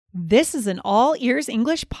This is an All Ears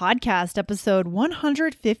English podcast, episode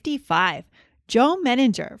 155. Joe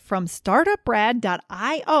Menninger from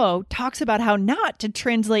startupbrad.io talks about how not to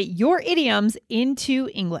translate your idioms into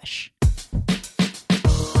English.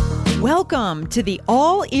 Welcome to the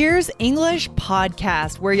All Ears English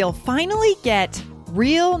podcast, where you'll finally get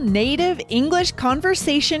real native English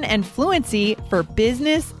conversation and fluency for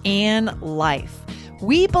business and life.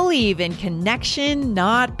 We believe in connection,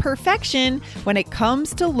 not perfection, when it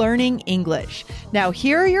comes to learning English. Now,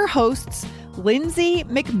 here are your hosts, Lindsay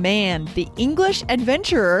McMahon, the English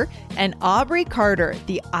adventurer, and Aubrey Carter,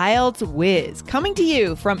 the IELTS whiz, coming to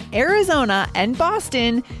you from Arizona and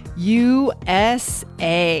Boston,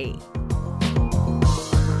 USA.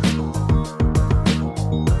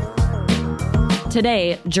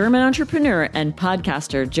 Today, German entrepreneur and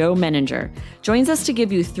podcaster Joe Menninger joins us to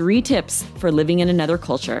give you 3 tips for living in another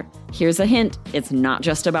culture. Here's a hint, it's not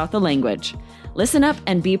just about the language. Listen up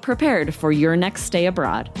and be prepared for your next stay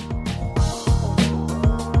abroad.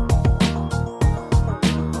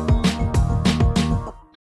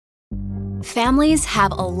 Families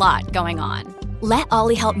have a lot going on. Let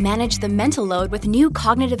Ollie help manage the mental load with new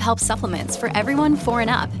cognitive help supplements for everyone 4 and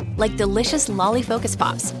up, like delicious Lolly Focus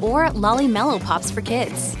Pops or Lolly Mellow Pops for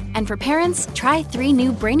kids. And for parents, try 3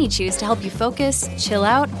 new Brainy Chews to help you focus, chill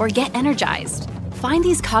out, or get energized. Find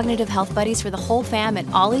these cognitive health buddies for the whole fam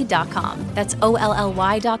at ollie.com. That's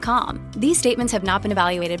OLLY.com. These statements have not been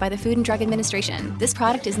evaluated by the Food and Drug Administration. This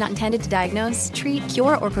product is not intended to diagnose, treat,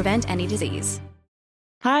 cure, or prevent any disease.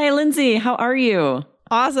 Hi, Lindsay. How are you?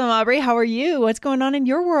 Awesome, Aubrey. How are you? What's going on in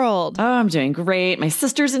your world? Oh, I'm doing great. My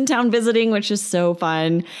sister's in town visiting, which is so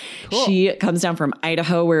fun. Cool. She comes down from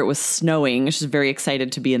Idaho where it was snowing. She's very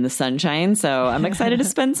excited to be in the sunshine. So I'm excited to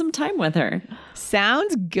spend some time with her.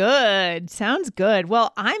 Sounds good. Sounds good.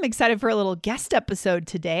 Well, I'm excited for a little guest episode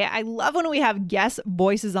today. I love when we have guest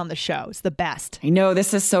voices on the show. It's the best. I know.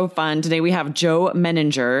 This is so fun. Today we have Joe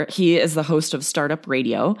Menninger. He is the host of Startup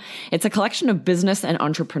Radio. It's a collection of business and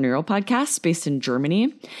entrepreneurial podcasts based in Germany.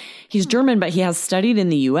 He's German, but he has studied in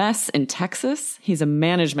the US and Texas. He's a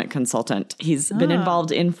management consultant. He's been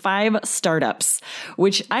involved in 5 startups,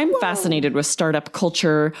 which I'm fascinated with startup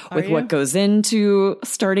culture, with what goes into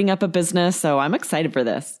starting up a business. So I'm excited for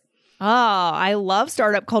this. Oh, I love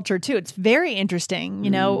startup culture too. It's very interesting, you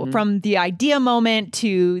know, from the idea moment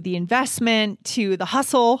to the investment to the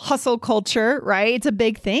hustle culture, right? It's a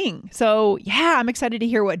big thing. So yeah, I'm excited to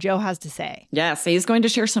hear what Joe has to say. Yes, he's going to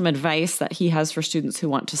share some advice that he has for students who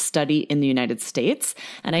want to study in the United States.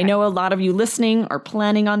 And I know a lot of you listening are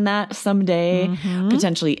planning on that someday,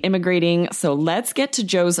 potentially immigrating. So let's get to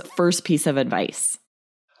Joe's first piece of advice.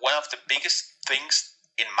 One of the biggest things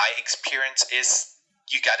in my experience is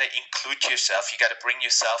you got to include yourself. You got to bring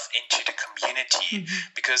yourself into the community,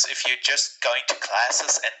 because if you're just going to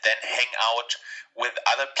classes and then hang out with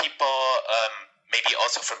other people, maybe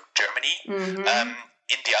also from Germany,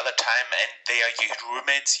 in the other time, and they are your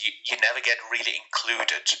roommates, you never get really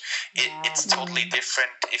included. It's totally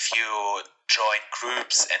different if you join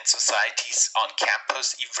groups and societies on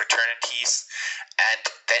campus, even fraternities, and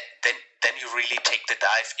then you really take the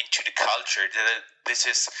dive into the culture. This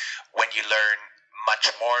is when you learn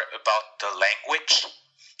much more about the language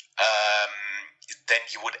than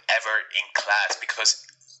you would ever in class, because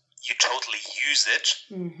you totally use it.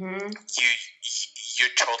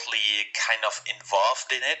 You're totally kind of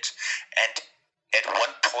involved in it. And at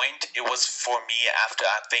one point, it was for me, after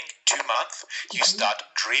I think 2 months, you start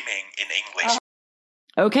dreaming in English.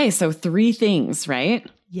 Okay, so 3 things, right?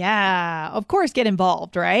 Yeah, of course, get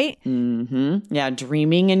involved, right? Yeah,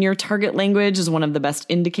 dreaming in your target language is one of the best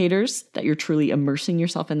indicators that you're truly immersing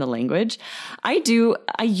yourself in the language. I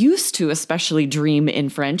used to especially dream in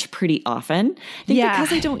French pretty often. I think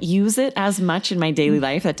because I don't use it as much in my daily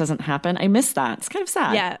life, that doesn't happen. I miss that. It's kind of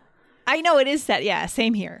sad. Yeah. I know it is sad. Yeah,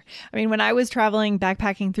 same here. I mean, when I was traveling,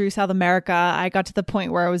 backpacking through South America, I got to the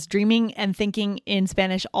point where I was dreaming and thinking in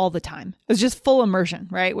Spanish all the time. It was just full immersion,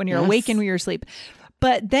 right? When you're awake and when you're asleep.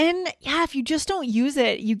 But then, yeah, if you just don't use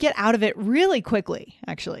it, you get out of it really quickly,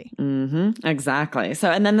 actually. Exactly. So,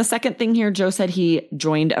 and then the second thing here, Joe said he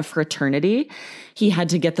joined a fraternity. He had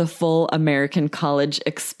to get the full American college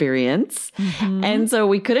experience. And so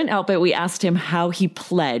we couldn't help it. We asked him how he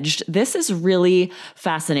pledged. This is really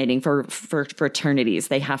fascinating for fraternities.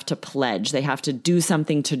 They have to pledge. They have to do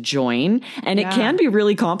something to join. And it can be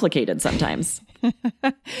really complicated sometimes.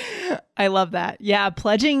 I love that. Yeah,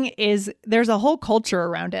 pledging there's a whole culture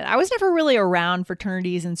around it. I was never really around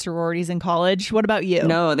fraternities and sororities in college. What about you?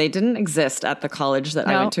 No, they didn't exist at the college that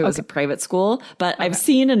I went to. It was a private school, but I've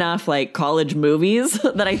seen enough like college movies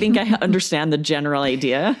that I think I understand the general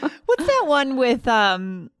idea. What's that one with,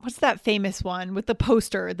 what's that famous one with the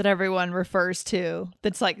poster that everyone refers to?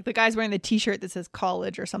 That's like the guy's wearing the t-shirt that says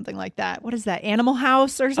college or something like that. What is that? Animal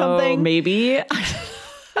House or something? Oh, maybe.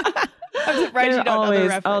 I'm surprised you don't know the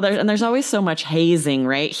reference. There's always so much hazing,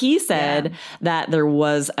 right? He said that there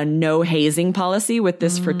was a no hazing policy with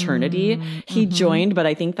this fraternity. He joined, but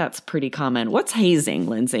I think that's pretty common. What's hazing,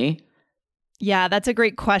 Lindsay? Yeah, that's a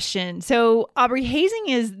great question. So, Aubrey, hazing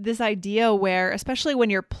is this idea where, especially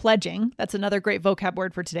when you're pledging, that's another great vocab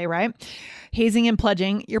word for today, right? Hazing and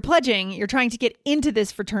pledging, you're trying to get into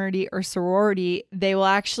this fraternity or sorority. They will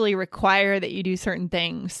actually require that you do certain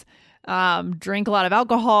things. Drink a lot of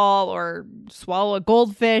alcohol or swallow a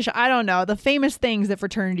goldfish. I don't know. The famous things that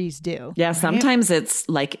fraternities do. Yeah, right? Sometimes it's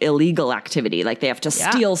like illegal activity, like they have to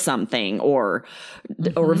steal something or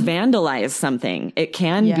vandalize something. It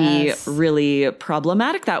can be really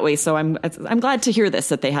problematic that way. So I'm glad to hear this,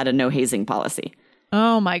 that they had a no hazing policy.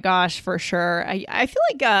 Oh my gosh, for sure. I feel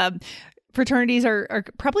like fraternities are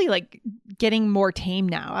probably like getting more tame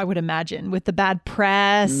now, I would imagine, with the bad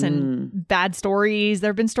press and bad stories. There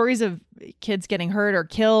have been stories of kids getting hurt or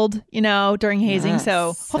killed, during hazing. Yes,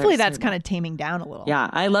 so hopefully that's kind of taming down a little. Yeah,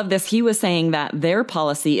 I love this. He was saying that their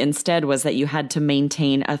policy instead was that you had to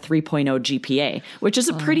maintain a 3.0 GPA, which is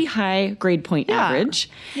a pretty high grade point average.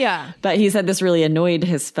 Yeah. But he said this really annoyed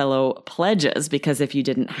his fellow pledges because if you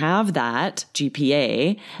didn't have that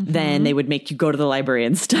GPA, then they would make you go to the library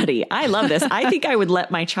and study. I love this. I think I would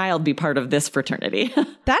let my child be part of this fraternity.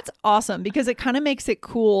 That's awesome because it kind of makes it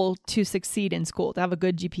cool to succeed in school, to have a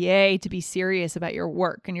good GPA, to be serious about your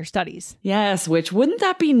work and your studies. Yes, which wouldn't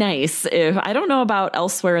that be nice if, I don't know about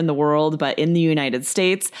elsewhere in the world, but in the United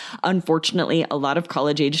States, unfortunately, a lot of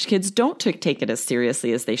college-aged kids don't take it as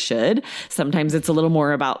seriously as they should. Sometimes it's a little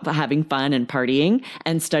more about having fun and partying,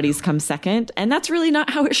 and studies come second. And that's really not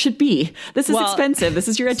how it should be. This is expensive. This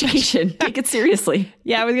is your education. Take it seriously.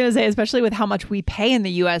 Yeah, I was going to say, especially with how much we pay in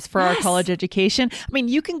the U.S. for our college education. I mean,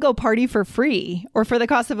 you can go party for free or for the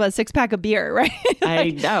cost of a 6-pack of beer, right? I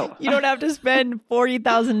know. You don't have to spend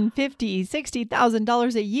 $40,000, $50,000,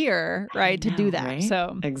 $60,000 a year, right, to do that. Right?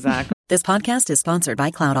 So exactly. This podcast is sponsored by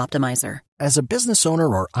Cloud Optimizer. As a business owner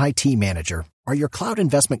or IT manager, are your cloud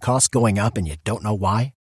investment costs going up and you don't know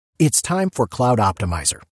why? It's time for Cloud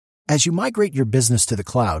Optimizer. As you migrate your business to the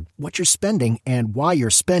cloud, what you're spending and why you're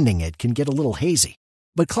spending it can get a little hazy.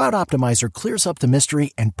 But Cloud Optimizer clears up the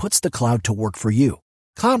mystery and puts the cloud to work for you.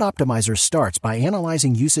 Cloud Optimizer starts by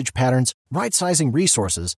analyzing usage patterns, right-sizing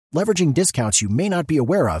resources, leveraging discounts you may not be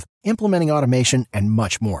aware of, implementing automation, and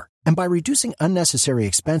much more. And by reducing unnecessary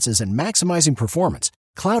expenses and maximizing performance,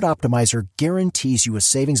 Cloud Optimizer guarantees you a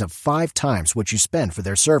savings of 5 times what you spend for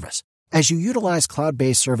their service. As you utilize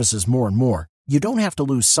cloud-based services more and more, you don't have to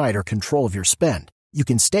lose sight or control of your spend. You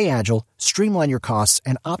can stay agile, streamline your costs,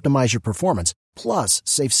 and optimize your performance, plus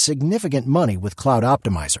save significant money with Cloud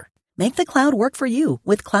Optimizer. Make the cloud work for you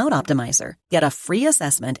with Cloud Optimizer. Get a free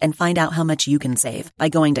assessment and find out how much you can save by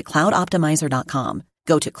going to cloudoptimizer.com.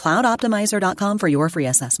 Go to cloudoptimizer.com for your free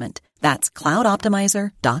assessment. That's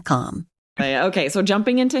cloudoptimizer.com. Okay, so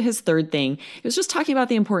jumping into his third thing, he was just talking about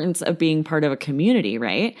the importance of being part of a community,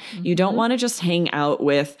 right? You don't want to just hang out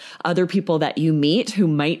with other people that you meet who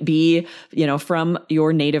might be, from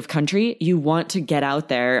your native country. You want to get out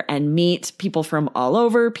there and meet people from all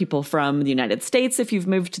over, people from the United States if you've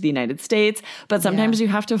moved to the United States. But sometimes you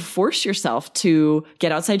have to force yourself to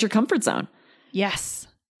get outside your comfort zone. Yes.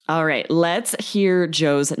 All right, let's hear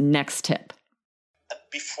Joe's next tip.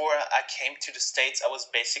 Before I came to the States, I was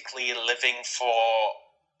basically living for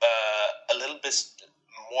a little bit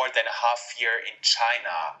more than a half year in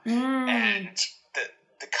China. And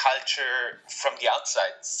the culture from the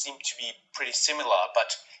outside seemed to be pretty similar,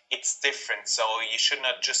 but it's different. So you should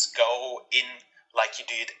not just go in like you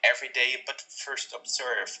do it every day, but first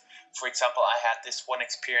observe. For example, I had this one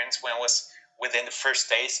experience when I was within the first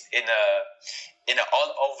days in a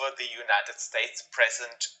all over the United States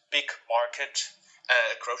present big market,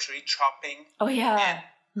 grocery shopping. Oh, yeah.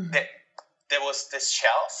 And there was this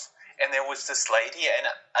shelf, and there was this lady, and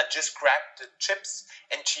I just grabbed the chips,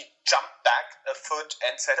 and she jumped back a foot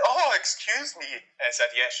and said, "Oh, excuse me." And I said,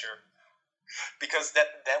 "Yeah, sure." Because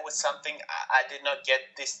that was something I did not get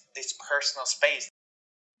this personal space.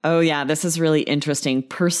 Oh, yeah, this is really interesting.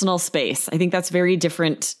 Personal space. I think that's very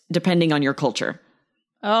different depending on your culture.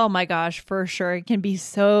 Oh my gosh, for sure. It can be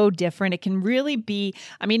so different. It can really be,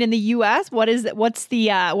 I mean, in the US,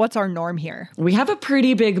 what's our norm here? We have a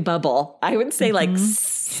pretty big bubble. I would say like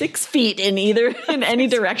 6 feet in any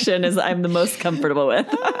direction is I'm the most comfortable with.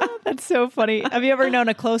 That's so funny. Have you ever known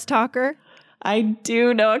a close talker? I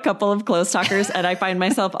do know a couple of close talkers, and I find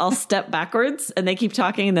myself, I'll step backwards and they keep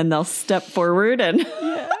talking and then they'll step forward and,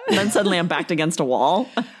 and then suddenly I'm backed against a wall.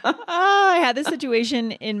 I had this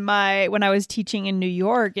situation when I was teaching in New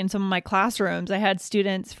York in some of my classrooms. I had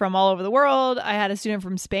students from all over the world. I had a student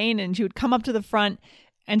from Spain, and she would come up to the front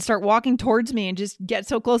and start walking towards me and just get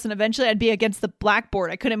so close. And eventually I'd be against the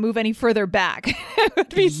blackboard. I couldn't move any further back. I would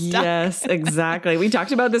be stuck. Yes, exactly. We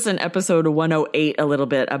talked about this in episode 108 a little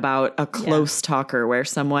bit about a close talker where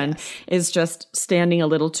someone is just standing a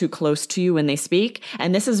little too close to you when they speak.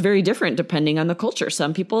 And this is very different depending on the culture.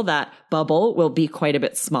 Some people, that bubble will be quite a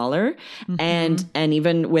bit smaller. And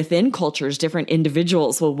even within cultures, different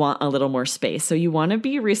individuals will want a little more space. So you want to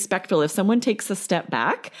be respectful. If someone takes a step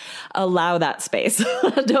back, allow that space.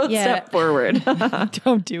 Don't step forward.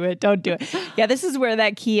 Don't do it. Don't do it. Yeah, this is where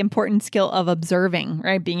that key important skill of observing,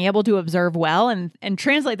 right? Being able to observe well and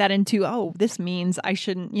translate that into, oh, this means I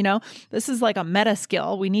shouldn't, this is like a meta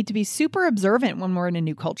skill. We need to be super observant when we're in a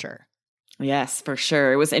new culture. Yes, for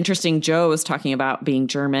sure. It was interesting. Joe was talking about being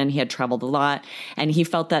German. He had traveled a lot, and he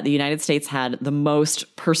felt that the United States had the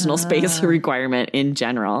most personal space requirement in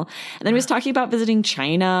general. And then he was talking about visiting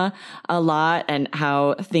China a lot and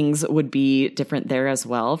how things would be different there as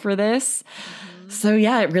well for this. So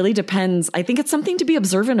yeah, it really depends. I think it's something to be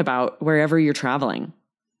observant about wherever you're traveling.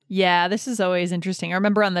 Yeah, this is always interesting. I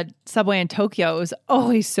remember on the subway in Tokyo, it was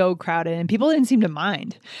always so crowded and people didn't seem to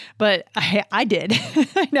mind. But I did.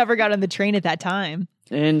 I never got on the train at that time.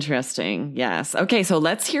 Interesting. Yes. Okay, so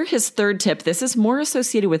let's hear his third tip. This is more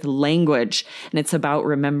associated with language, and it's about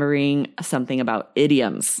remembering something about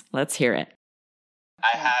idioms. Let's hear it.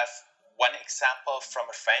 I have one example from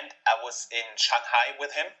a friend. I was in Shanghai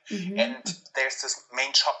with him, and there's this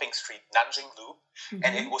main shopping street, Nanjing Lu,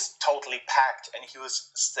 and it was totally packed. And he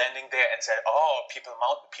was standing there and said, "Oh, people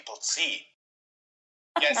mountain, people sea."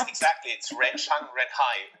 Yes, exactly. It's ren shang, ren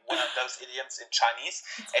hai, one of those idioms in Chinese,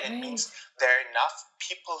 and it means there are enough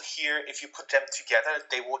people here. If you put them together,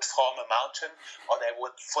 they would form a mountain, or they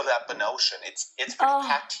would fill up an ocean. It's pretty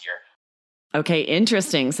packed here. Okay,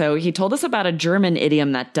 interesting. So he told us about a German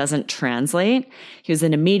idiom that doesn't translate. He was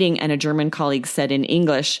in a meeting and a German colleague said in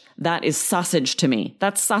English, "That is sausage to me.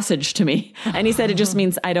 That's sausage to me." And he said it just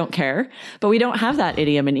means I don't care. But we don't have that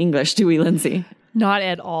idiom in English, do we, Lindsay? Not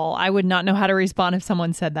at all. I would not know how to respond if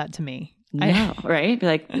someone said that to me. No, right? Be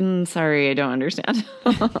like, sorry, I don't understand.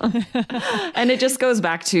 And it just goes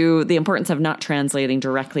back to the importance of not translating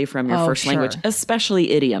directly from your first language,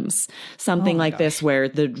 especially idioms. Something like this where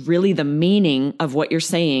the meaning of what you're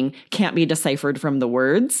saying can't be deciphered from the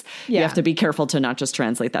words. Yeah. You have to be careful to not just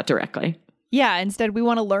translate that directly. Yeah, instead we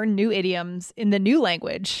want to learn new idioms in the new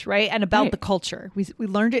language, right? And about the culture. We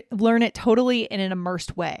learn it totally in an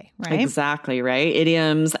immersed way, right? Exactly, right?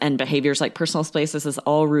 Idioms and behaviors like personal space, this is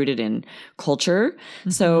all rooted in culture.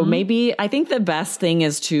 So maybe I think the best thing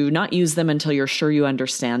is to not use them until you're sure you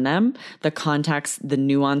understand them, the context, the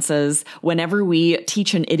nuances. Whenever we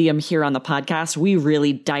teach an idiom here on the podcast, we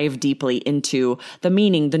really dive deeply into the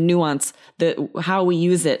meaning, the nuance, how we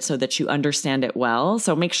use it so that you understand it well.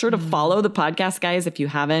 So make sure to follow the podcast, guys, if you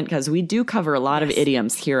haven't, because we do cover a lot of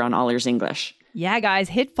idioms here on All Ears English. Yeah, guys,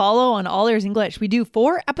 hit follow on All Ears English. We do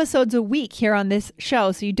 4 episodes a week here on this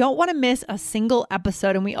show, so you don't want to miss a single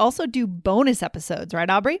episode. And we also do bonus episodes, right,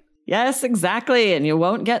 Aubrey? Yes, exactly. And you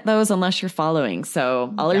won't get those unless you're following.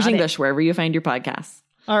 So All Ears English, wherever you find your podcasts.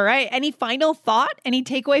 All right. Any final thought? Any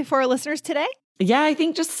takeaway for our listeners today? Yeah, I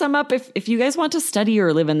think just sum up, if you guys want to study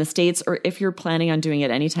or live in the States, or if you're planning on doing it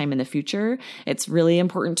anytime in the future, it's really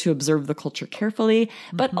important to observe the culture carefully,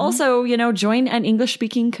 but also, join an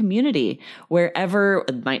English-speaking community wherever.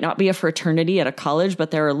 It might not be a fraternity at a college, but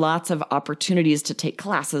there are lots of opportunities to take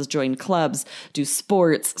classes, join clubs, do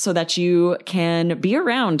sports, so that you can be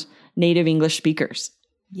around native English speakers.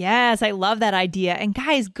 Yes, I love that idea. And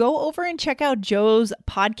guys, go over and check out Joe's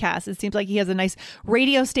podcast. It seems like he has a nice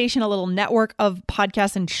radio station, a little network of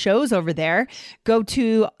podcasts and shows over there. Go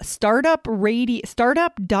to startup.radio,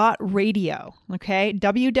 okay?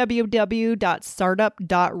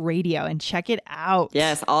 www.startup.radio and check it out.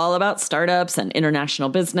 Yes, all about startups and international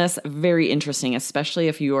business. Very interesting, especially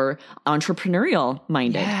if you're entrepreneurial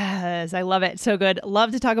minded. Yes, I love it. So good.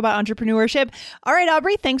 Love to talk about entrepreneurship. All right,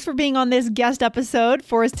 Aubrey, thanks for being on this guest episode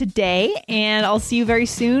for us today, and I'll see you very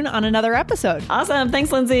soon on another episode. Awesome.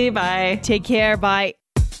 Thanks, Lindsay. Bye. Take care. Bye.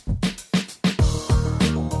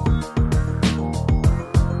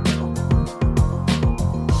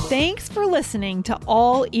 Thanks for listening to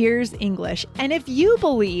All Ears English. And if you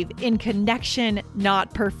believe in connection,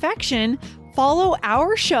 not perfection, follow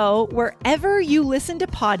our show wherever you listen to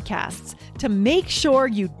podcasts to make sure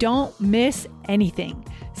you don't miss anything.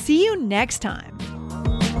 See you next time.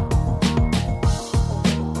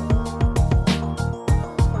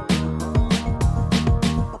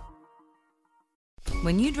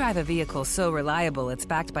 When you drive a vehicle so reliable it's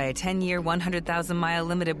backed by a 10-year, 100,000-mile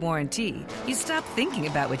limited warranty, you stop thinking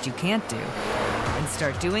about what you can't do and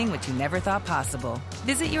start doing what you never thought possible.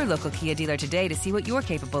 Visit your local Kia dealer today to see what you're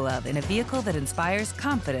capable of in a vehicle that inspires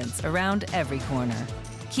confidence around every corner.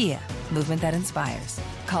 Kia, movement that inspires.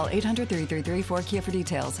 Call 800-333-4KIA for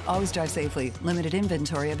details. Always drive safely. Limited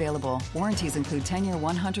inventory available. Warranties include 10-year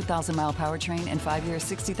 100,000-mile powertrain and 5-year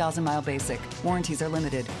 60,000-mile basic. Warranties are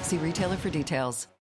limited. See retailer for details.